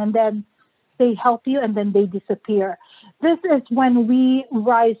person. And then they help you and then they disappear. This is when we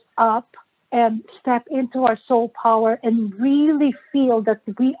rise up and step into our soul power and really feel that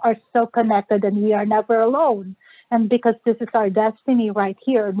we are so connected and we are never alone. And because this is our destiny right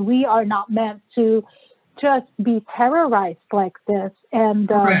here, and we are not meant to just be terrorized like this and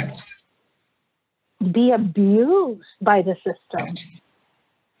be abused by the system.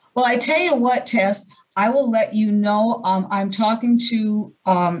 Well, I tell you what, Tess, I will let you know. I'm talking to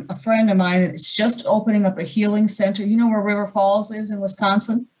a friend of mine that's just opening up a healing center. You know where River Falls is in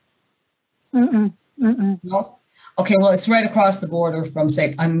Wisconsin? No? Okay, well, it's right across the border from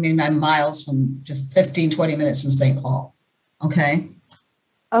I'm miles from, just 15, 20 minutes from St. Paul. Okay?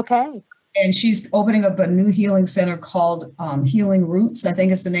 Okay. And she's opening up a new healing center called Healing Roots, I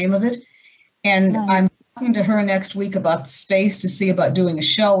think is the name of it. And I'm talking to her next week about the space to see about doing a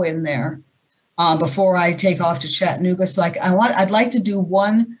show in there before I take off to Chattanooga. So I'd like to do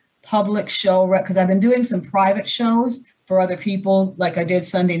one public show, because I've been doing some private shows for other people, like I did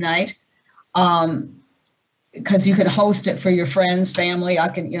Sunday night. Because you can host it for your friends, family.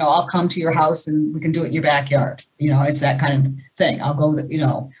 I'll come to your house and we can do it in your backyard. It's that kind of thing. I'll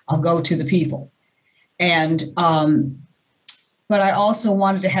go to the people. And, but I also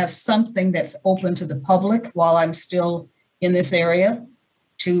wanted to have something that's open to the public while I'm still in this area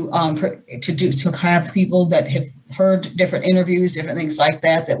to have people that have heard different interviews, different things like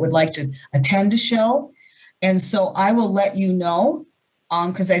that would like to attend a show. And so I will let you know.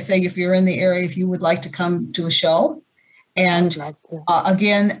 Because I say, if you're in the area, if you would like to come to a show, and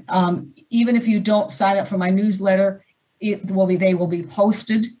again, even if you don't sign up for my newsletter, they will be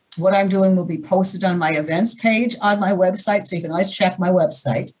posted. What I'm doing will be posted on my events page on my website, so you can always check my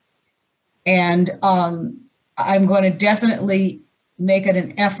website. And I'm going to definitely make it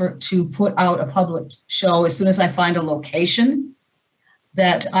an effort to put out a public show as soon as I find a location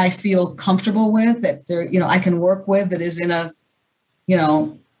that I feel comfortable with, that I can work with, that is in a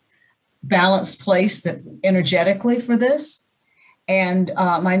balanced place that energetically for this. And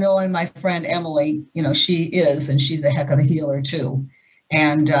I know, and my friend Emily, she's a heck of a healer too.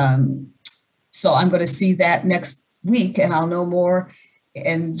 And so I'm going to see that next week and I'll know more.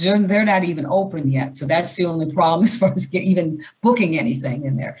 And they're not even open yet. So that's the only problem as far as even booking anything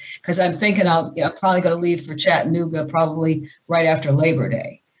in there. Because I'm thinking I'm probably going to leave for Chattanooga probably right after Labor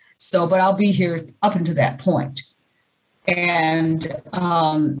Day. So, but I'll be here up until that point. And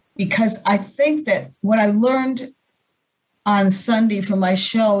because I think that what I learned on Sunday from my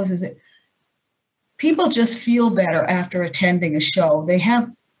shows is that people just feel better after attending a show. They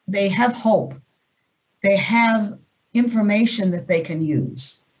have hope. They have information that they can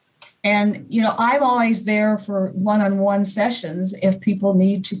use. And, I'm always there for one-on-one sessions if people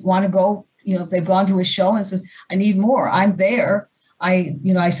want to go, if they've gone to a show and says, I need more, I'm there. They're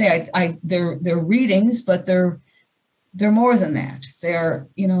readings, but they're more than that. They're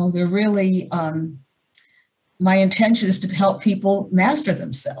really, my intention is to help people master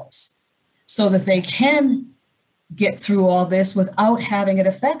themselves so that they can get through all this without having it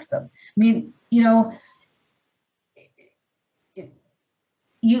affect them. I mean,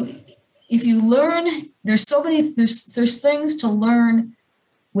 if you learn, there's things to learn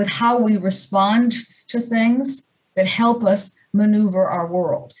with how we respond to things that help us maneuver our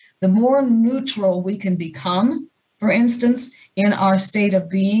world. The more neutral we can become, for instance, in our state of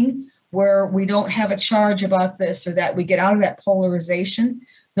being, where we don't have a charge about this or that, we get out of that polarization,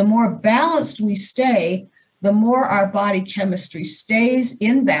 the more balanced we stay, the more our body chemistry stays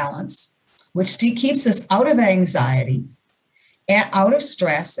in balance, which keeps us out of anxiety, and out of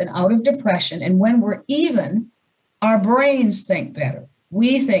stress, and out of depression. And when we're even, our brains think better.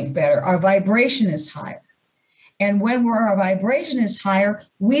 We think better. Our vibration is higher. And when our vibration is higher,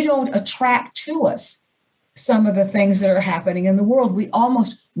 we don't attract to us some of the things that are happening in the world. We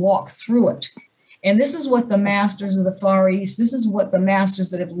almost walk through it. And this is what the masters of the Far East, this is what the masters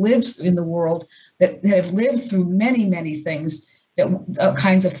that have lived in the world, that have lived through many, many things, that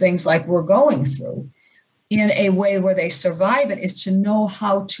kinds of things like we're going through, in a way where they survive it, is to know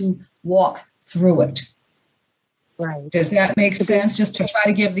how to walk through it. Right. Does that make sense? Just to try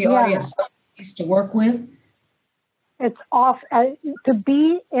to give the audience something to work with? It's off, to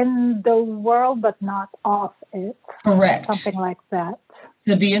be in the world, but not of it. Correct. Something like that.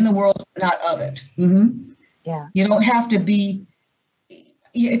 To be in the world, but not of it. Mm-hmm. Yeah. You don't have to be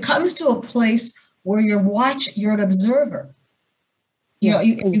it comes to a place where you're an observer.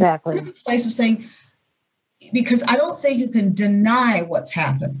 Exactly. You come to a place of saying, because I don't think you can deny what's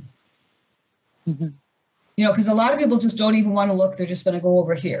happening. Mm-hmm. Because a lot of people just don't even want to look. They're just going to go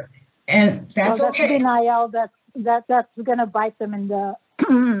over here. And that's okay. Denial. That's going to bite them in the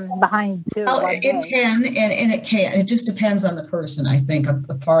behind too. Well, it can, and it can't. It just depends on the person, I think,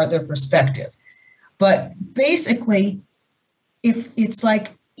 a part of their perspective. But basically, if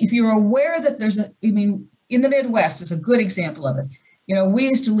you're aware that in the Midwest is a good example of it. We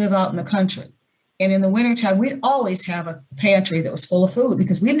used to live out in the country. And in the wintertime, we'd always have a pantry that was full of food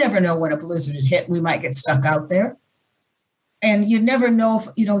because we'd never know when a blizzard had hit. We might get stuck out there. And you never know if,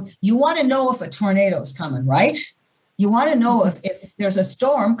 you want to know if a tornado is coming, right? You want to know if there's a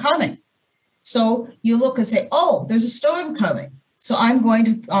storm coming. So you look and say, oh, there's a storm coming. So I'm going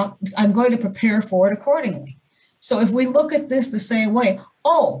to prepare for it accordingly. So if we look at this the same way,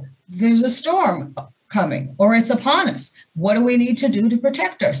 oh, there's a storm coming or it's upon us. What do we need to do to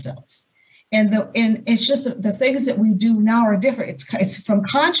protect ourselves? And it's just the things that we do now are different. It's from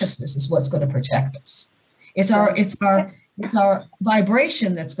consciousness is what's going to protect us. It's our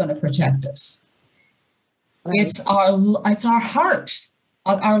vibration that's going to protect us. Right. It's our heart,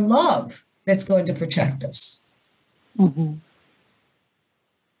 our love that's going to protect us. Mm-hmm.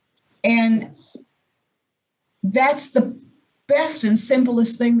 And that's the best and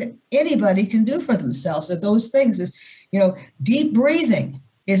simplest thing that anybody can do for themselves. Are those things is, deep breathing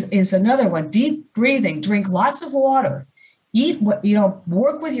is another one. Deep breathing, drink lots of water, eat what,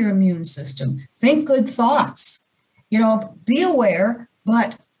 work with your immune system, think good thoughts, be aware,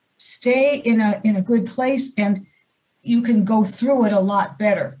 but stay in a good place and you can go through it a lot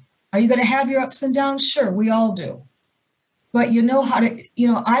better. Are you going to have your ups and downs? Sure, we all do. But you know how to,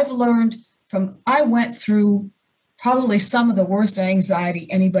 I've learned I went through probably some of the worst anxiety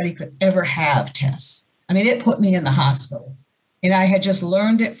anybody could ever have, Tess. I mean, it put me in the hospital. And I had just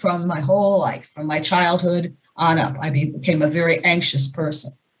learned it from my whole life, from my childhood on up. I became a very anxious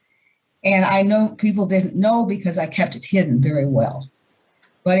person. And I know people didn't know because I kept it hidden very well.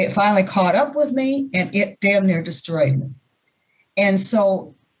 But it finally caught up with me and it damn near destroyed me. And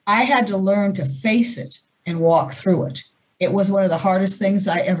so I had to learn to face it and walk through it. It was one of the hardest things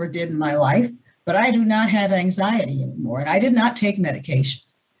I ever did in my life, but I do not have anxiety anymore. And I did not take medication.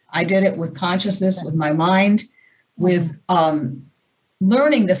 I did it with consciousness, with my mind, with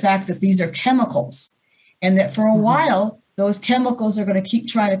learning the fact that these are chemicals and that for a while, those chemicals are going to keep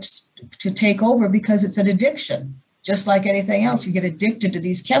trying to take over because it's an addiction. Just like anything else, you get addicted to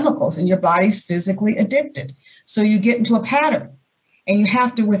these chemicals and your body's physically addicted. So you get into a pattern and you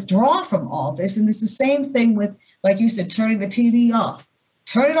have to withdraw from all this. And it's the same thing with, like you said, turning the TV off.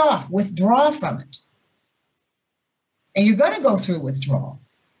 Turn it off, withdraw from it. And you're going to go through withdrawal.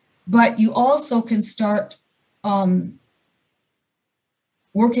 But you also can start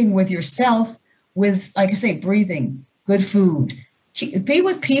working with yourself with, like I say, breathing, good food. Be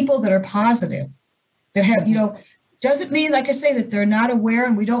with people that are positive, that have, doesn't mean, like I say, that they're not aware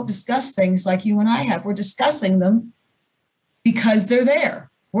and we don't discuss things like you and I have. We're discussing them because they're there.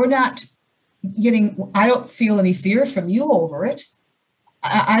 We're not I don't feel any fear from you over it.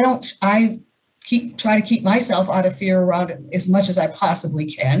 I try to keep myself out of fear around it as much as I possibly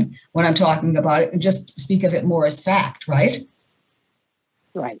can when I'm talking about it and just speak of it more as fact, right?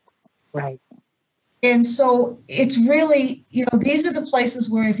 Right. And so it's really, these are the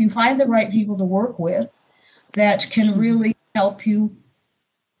places where if you find the right people to work with that can really help you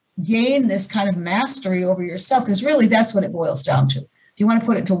gain this kind of mastery over yourself, because really that's what it boils down to. If you want to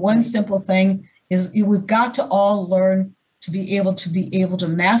put it to one simple thing, is we've got to all learn to be able to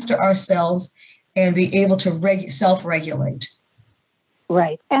master ourselves and be able to self-regulate.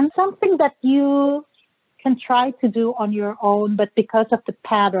 Right. And something that you can try to do on your own, but because of the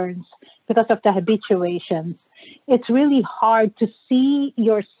patterns, because of the habituations, it's really hard to see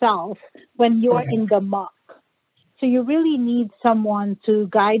yourself when you're in the muck. So you really need someone to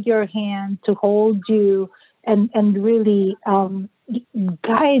guide your hand, to hold you, and really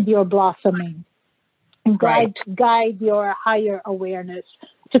guide your blossoming, and guide your higher awareness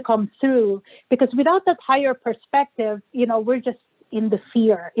to come through. Because without that higher perspective, we're just in the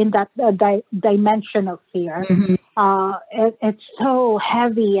fear, in that dimension of fear. Mm-hmm. It's so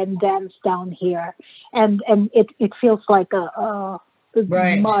heavy and dense down here, and it feels like a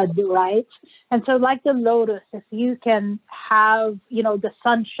mud, right? And so, like the lotus, if you can have the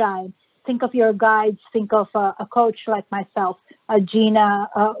sunshine, think of your guides, think of a coach like myself, Gina,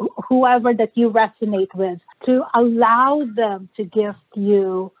 whoever that you resonate with, to allow them to gift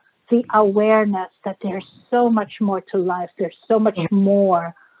you the awareness that there's so much more to life. There's so much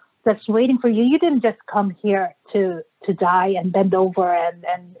more that's waiting for you. You didn't just come here to die and bend over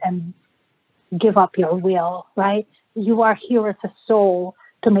and give up your will, right? You are here as a soul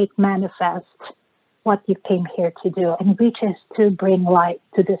to make manifest what you came here to do, and which is to bring light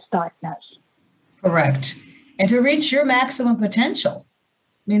to this darkness. Correct. And to reach your maximum potential.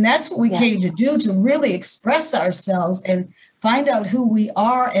 I mean, that's what we came to do, to really express ourselves and find out who we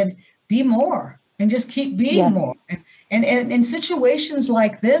are and be more and just keep being more. And in situations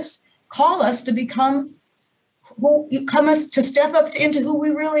like this, call us to become to step up into who we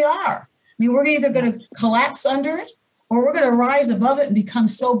really are. I mean, we're either going to collapse under it or we're going to rise above it and become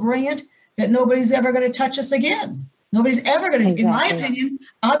so brilliant that nobody's ever going to touch us again. Nobody's ever going to, in my opinion,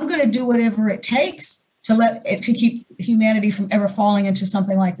 I'm going to do whatever it takes to keep humanity from ever falling into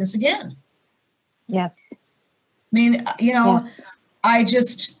something like this again. Yeah. I mean,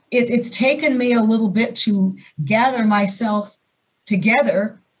 it's taken me a little bit to gather myself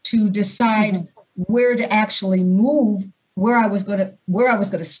together to decide where to actually move, where I was going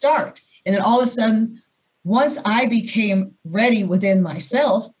to start. And then all of a sudden, once I became ready within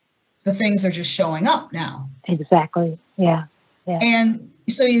myself, the things are just showing up now. Exactly. Yeah. And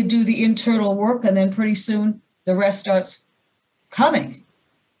so you do the internal work, and then pretty soon the rest starts coming.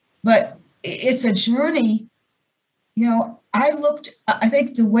 But it's a journey. You know, I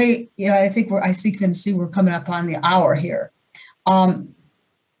think the way, I can see we're coming up on the hour here.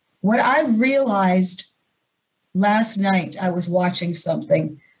 What I realized last night, I was watching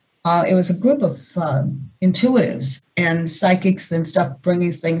something. It was a group of intuitives and psychics and stuff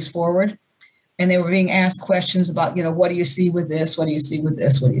bringing things forward. And they were being asked questions about, what do you see with this? What do you see with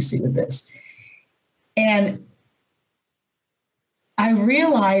this? What do you see with this? And I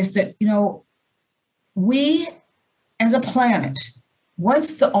realized that, we as a planet,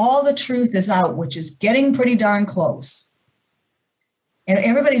 once all the truth is out, which is getting pretty darn close, and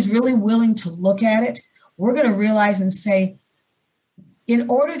everybody's really willing to look at it, we're going to realize and say, in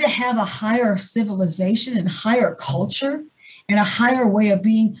order to have a higher civilization and higher culture and a higher way of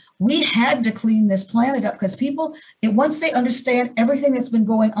being, we had to clean this planet up, because people, once they understand everything that's been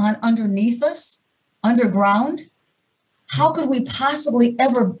going on underneath us, underground, how could we possibly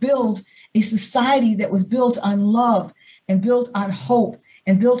ever build a society that was built on love and built on hope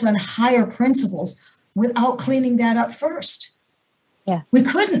and built on higher principles without cleaning that up first? Yeah. We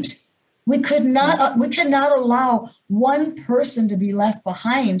couldn't. We cannot allow one person to be left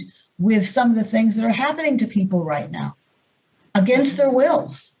behind with some of the things that are happening to people right now against their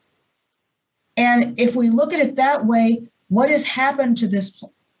wills. And if we look at it that way, what has happened to this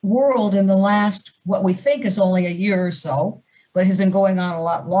world in the last, what we think is only a year or so, but has been going on a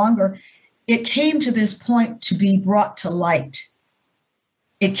lot longer, it came to this point to be brought to light.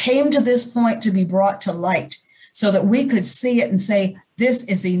 It came to this point to be brought to light so that we could see it and say, this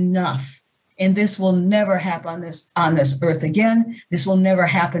is enough. And this will never happen on this earth again. This will never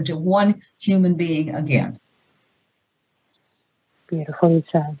happen to one human being again. Beautifully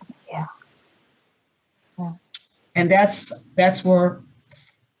said. Yeah. And that's where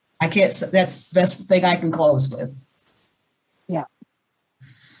that's the best thing I can close with. Yeah.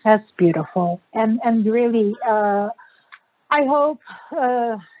 That's beautiful. And really, I hope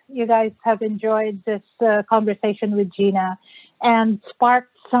you guys have enjoyed this conversation with Gina and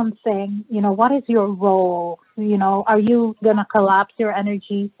sparked something. What is your role? Are you going to collapse your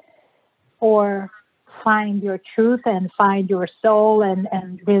energy or find your truth and find your soul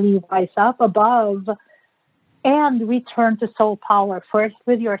and really rise up above and return to soul power, first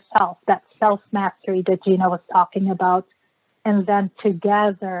with yourself, that self-mastery that Gina was talking about, and then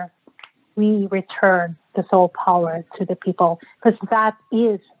together we return the soul power to the people, because that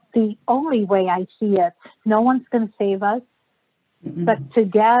is the only way I see it. No one's going to save us, but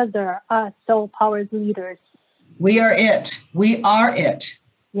together, us soul-powered leaders. We are it. We are it.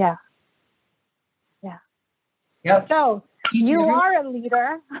 Yeah. Yep. So you are a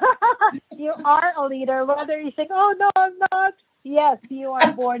leader. You are a leader, whether you think, oh, no, I'm not. Yes, you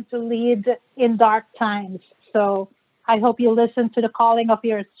are born to lead in dark times. So I hope you listen to the calling of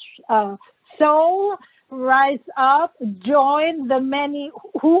your soul, rise up, join the many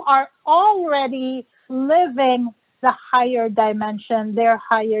who are already living the higher dimension, their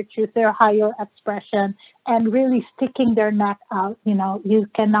higher truth, their higher expression, and really sticking their neck out. You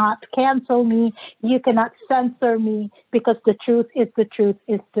cannot cancel me. You cannot censor me, because the truth is the truth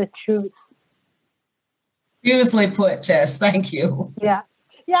is the truth. Beautifully put, Tess. Thank you. Yeah.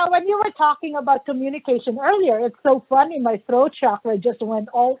 Yeah, when you were talking about communication earlier, it's so funny. My throat chakra just went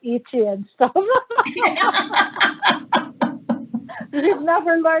all itchy and stuff. We've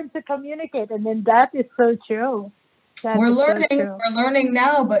never learned to communicate, and then that is so true. We're learning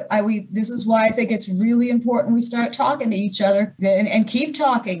now, but this is why I think it's really important we start talking to each other and keep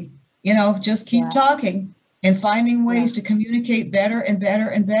talking, just keep talking and finding ways to communicate better and better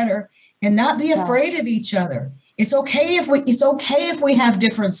and better and not be afraid of each other. It's okay if we have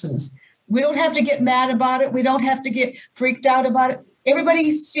differences. We don't have to get mad about it. We don't have to get freaked out about it. Everybody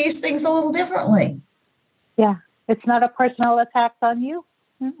sees things a little differently. Yeah. It's not a personal attack on you.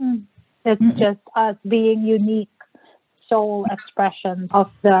 It's just us being unique soul expressions of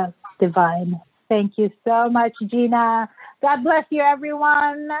the divine. Thank you so much, Gina. God bless you,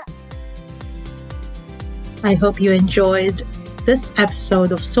 everyone. I hope you enjoyed this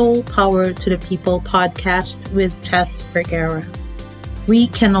episode of Soul Power to the People podcast with Tess Vergara. We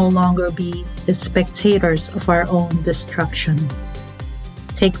can no longer be the spectators of our own destruction.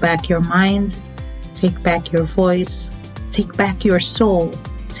 Take back your mind, take back your voice, take back your soul,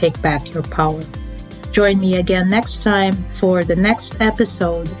 take back your power. Join me again next time for the next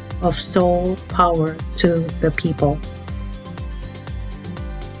episode of Soul Power to the People.